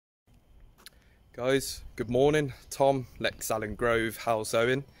Guys, good morning. Tom, Lex Allen Grove, House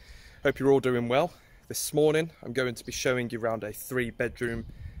Owen. Hope you're all doing well. This morning I'm going to be showing you around a 3-bedroom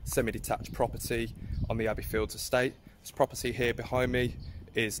semi-detached property on the Abbeyfields estate. This property here behind me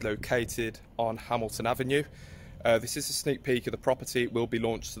is located on Hamilton Avenue. This is a sneak peek of the property. It will be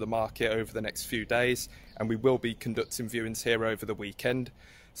launched to the market over the next few days, and we will be conducting viewings here over the weekend.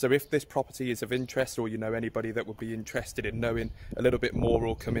 So if this property is of interest, or you know anybody that would be interested in knowing a little bit more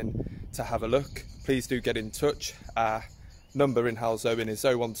or coming to have a look, please do get in touch. Our number in House Owen is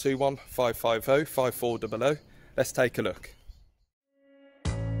 0121 550 5400. Let's take a look.